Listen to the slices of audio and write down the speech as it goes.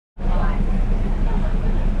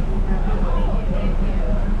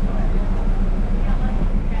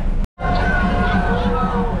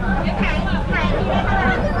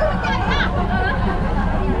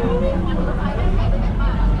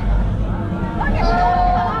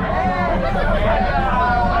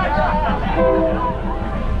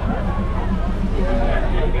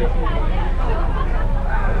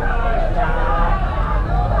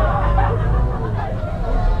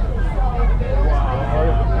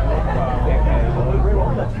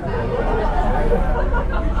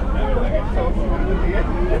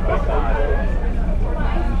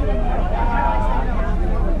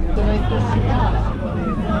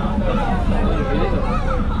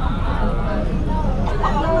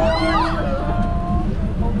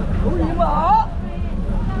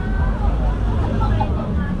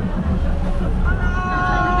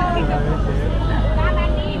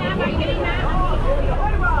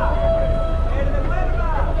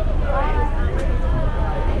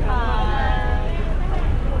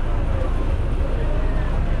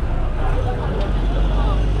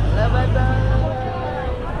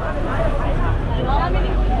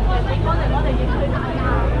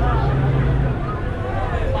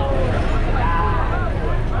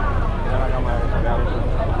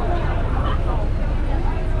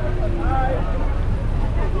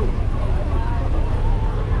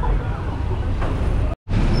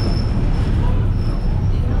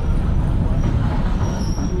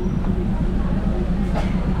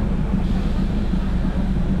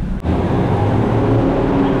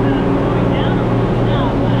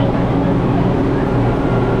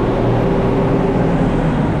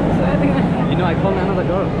No, I called another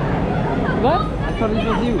girl. What? I thought it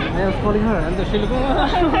was you. I was calling her, and then she looked.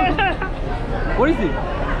 What is it?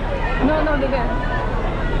 No, no, the girl.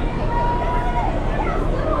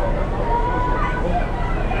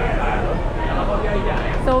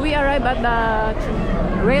 So we arrived at the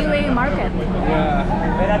railway market. Yeah.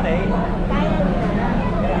 Espérate.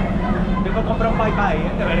 Vengo a comprar un pai-pai,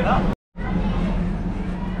 ¿de verdad?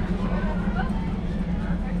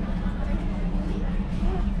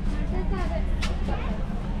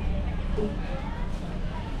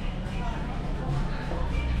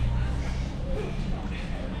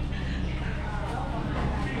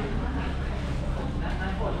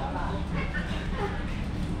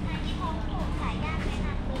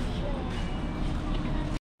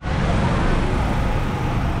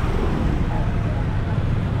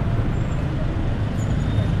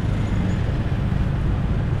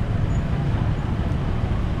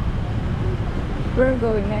 We're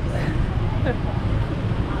going next. That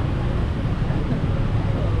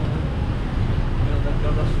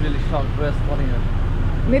girl was really shocked. We're calling her.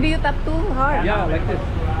 Maybe you tap too hard. Yeah, like this.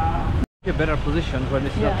 A better position when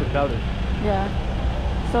it's not too crowded. Yeah.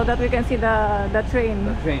 So that we can see the train.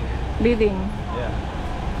 The train. Leaving. Yeah.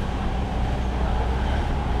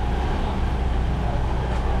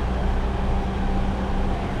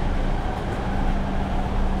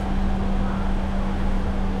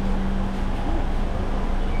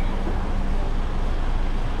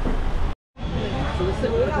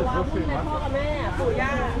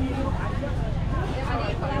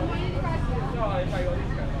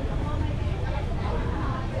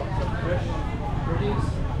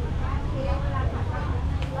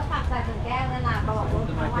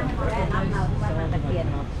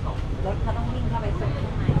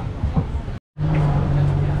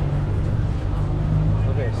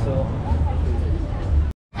 Okay, so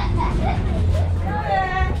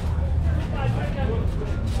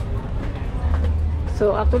So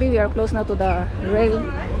actually we are close now to the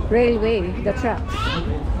railway, the tracks.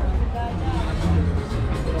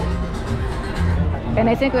 And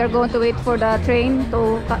I think we are going to wait for the train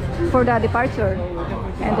for the departure,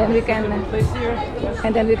 and then we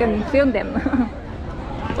can film them.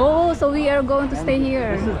 Oh, so we are going to stay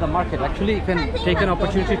here. this is the market. Actually, you can take an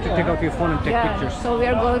opportunity to take out your phone and take pictures. So we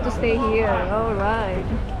are going to stay here. All right.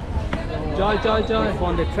 Joy.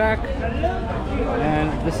 On the track, and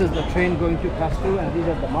this is the train going to pass through, and these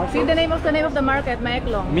are the markets. See the name of the market,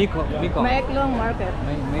 Maeklong. Maeklong Market.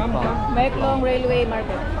 Maeklong Railway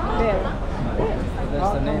Market. There.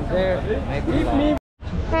 That's the name there. Maeklong.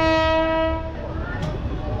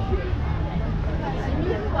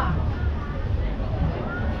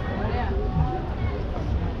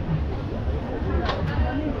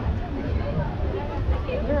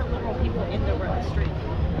 There are literal people in the street.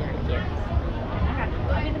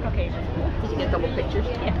 I'll be the Caucasian. Did you get a couple pictures?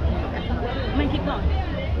 Yeah. I'm gonna keep going.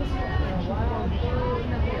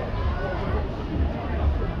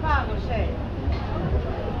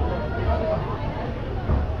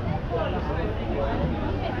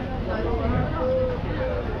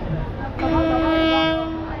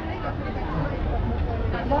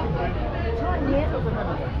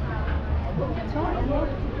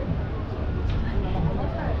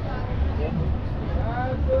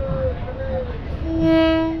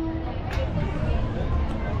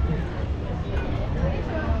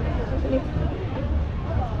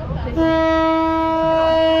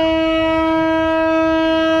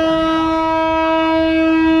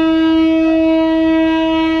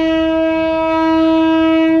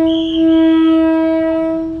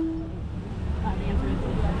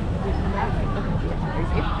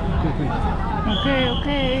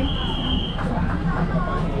 Okay.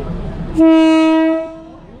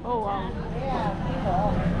 Oh wow.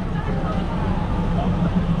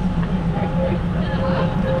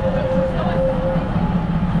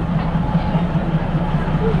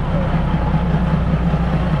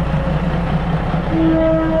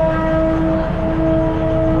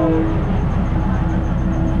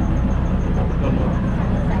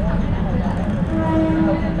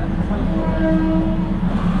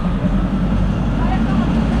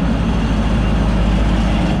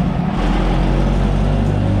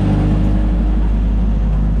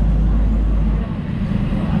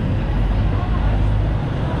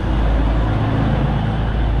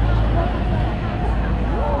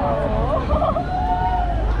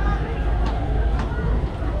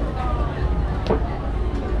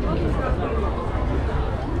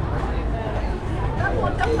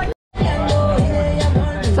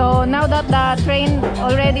 So now that the train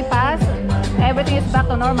already passed, everything is back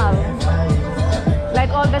to normal. Like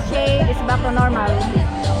all the shade is back to normal.